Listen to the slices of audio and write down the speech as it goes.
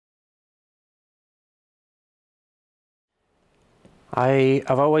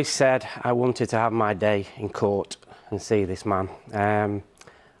I've always said I wanted to have my day in court and see this man.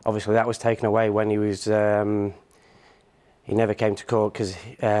 Obviously that was taken away when he was, he never came to court because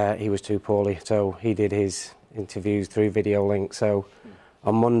he was too poorly, so he did his interviews through video link. So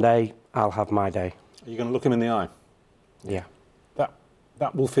on Monday, I'll have my day. Are you going to look him in the eye? Yeah.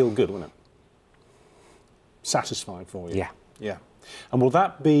 That will feel good, won't it? Satisfied for you? Yeah. Yeah. And will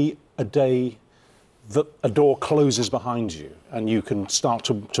that be a day that a door closes behind you and you can start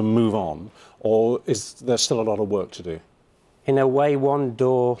to move on, or is there still a lot of work to do? In a way, one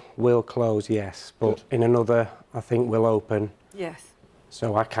door will close, yes, but Good. in another, I think, will open. Yes.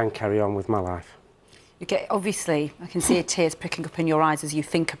 So I can carry on with my life. You get, obviously, I can see tears pricking up in your eyes as you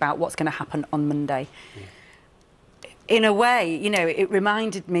think about what's going to happen on Monday. Yeah. In a way, you know, it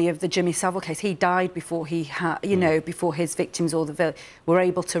reminded me of the Jimmy Savile case. He died before he had, you know, before his victims or the were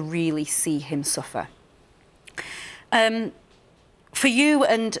able to really see him suffer. For you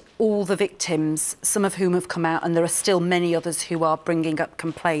and all the victims, some of whom have come out, and there are still many others who are bringing up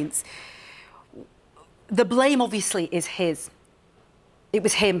complaints, the blame obviously is his. It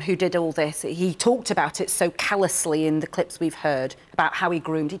was him who did all this. He talked about it so callously in the clips we've heard about how he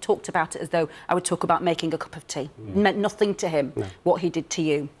groomed. He talked about it as though I would talk about making a cup of tea. It meant nothing to him, what he did to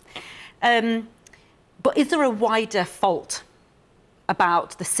you. But is there a wider fault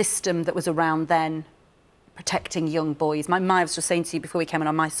about the system that was around then, protecting young boys? I was just saying to you before we came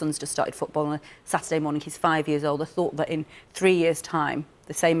on, my son's just started football on a Saturday morning. He's 5 years old. I thought that in 3 years' time,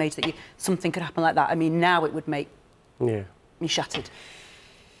 the same age that you, something could happen like that. I mean, now it would make me shattered.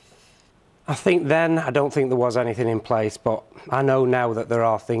 I think then, I don't think there was anything in place, but I know now that there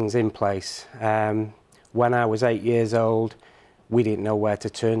are things in place. When I was 8 years old, we didn't know where to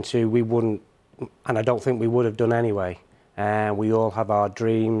turn to. We wouldn't, and I don't think we would have done anyway. We all have our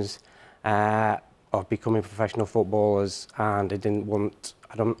dreams of becoming professional footballers, and I didn't want,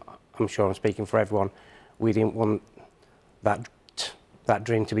 I'm sure I'm speaking for everyone, we didn't want that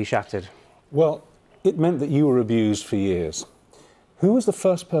dream to be shattered. Well, it meant that you were abused for years. Who was the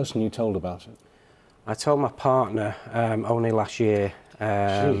first person you told about it? I told my partner only last year.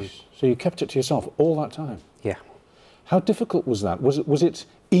 Jeez. So you kept it to yourself all that time? Yeah. How difficult was that? Was it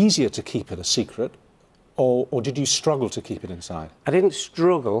easier to keep it a secret, or did you struggle to keep it inside? I didn't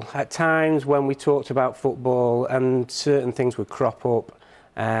struggle. At times when we talked about football and certain things would crop up,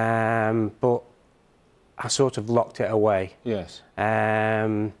 but I sort of locked it away. Yes.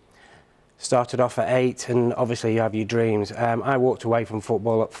 Started off at 8, and obviously you have your dreams. I walked away from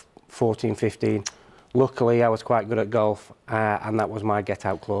football at 14, 15. Luckily, I was quite good at golf, and that was my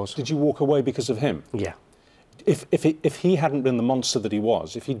get-out clause. Did you walk away because of him? Yeah. If he hadn't been the monster that he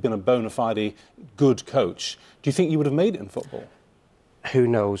was, if he'd been a bona fide good coach, do you think you would have made it in football? Who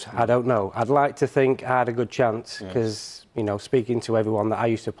knows? I don't know. I'd like to think I had a good chance, because, you know, speaking to everyone that I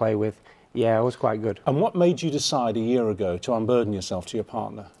used to play with, yeah, I was quite good. And what made you decide a year ago to unburden yourself to your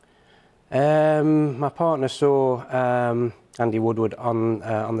partner? My partner saw Andy Woodward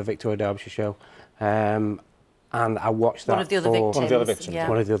on the Victoria Derbyshire show, and I watched that. One of the other victims. Yeah.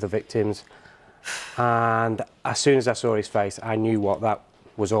 One of the other victims. And as soon as I saw his face, I knew what that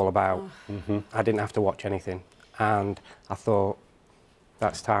was all about. I didn't have to watch anything, and I thought,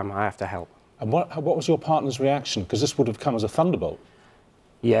 that's time. I have to help. And what was your partner's reaction? Because this would have come as a thunderbolt.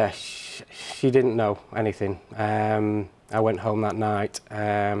 Yeah, she didn't know anything. I went home that night.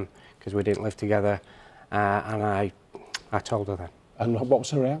 Because we didn't live together, and I told her then. And what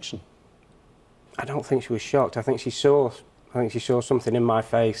was her reaction? I don't think she was shocked. I think she saw something in my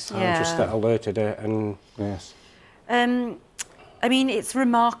face, and just that alerted her. And yes. I mean, it's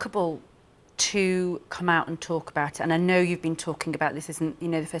remarkable to come out and talk about it, and I know you've been talking about this, isn't, you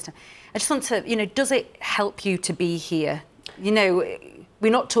know, the first time. I just want to, you know, does it help you to be here? You know,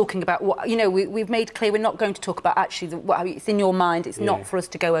 we're not talking about what, you know, we've made clear we're not going to talk about actually what it's in your mind. It's not for us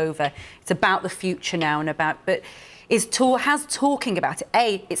to go over. It's about the future now and about, but has talking about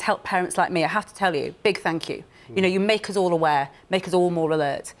it, it's helped parents like me. I have to tell you, big thank you. You know, you make us all aware, make us all more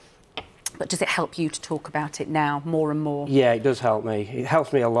alert. But does it help you to talk about it now more and more? Yeah, it does help me. It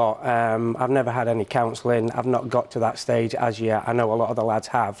helps me a lot. I've never had any counselling. I've not got to that stage as yet. I know a lot of the lads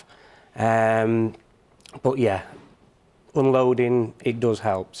have. But yeah, unloading, it does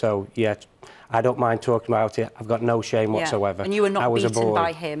help. So yeah, I don't mind talking about it. I've got no shame whatsoever. And you were not beaten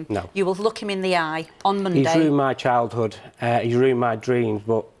by him. No. You will look him in the eye on Monday. He's ruined my childhood. He's ruined my dreams,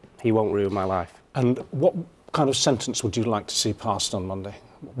 but he won't ruin my life. And what kind of sentence would you like to see passed on Monday?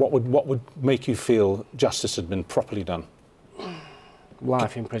 What would make you feel justice had been properly done?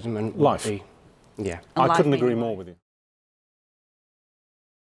 Life imprisonment. Life. Yeah. I couldn't agree more with you.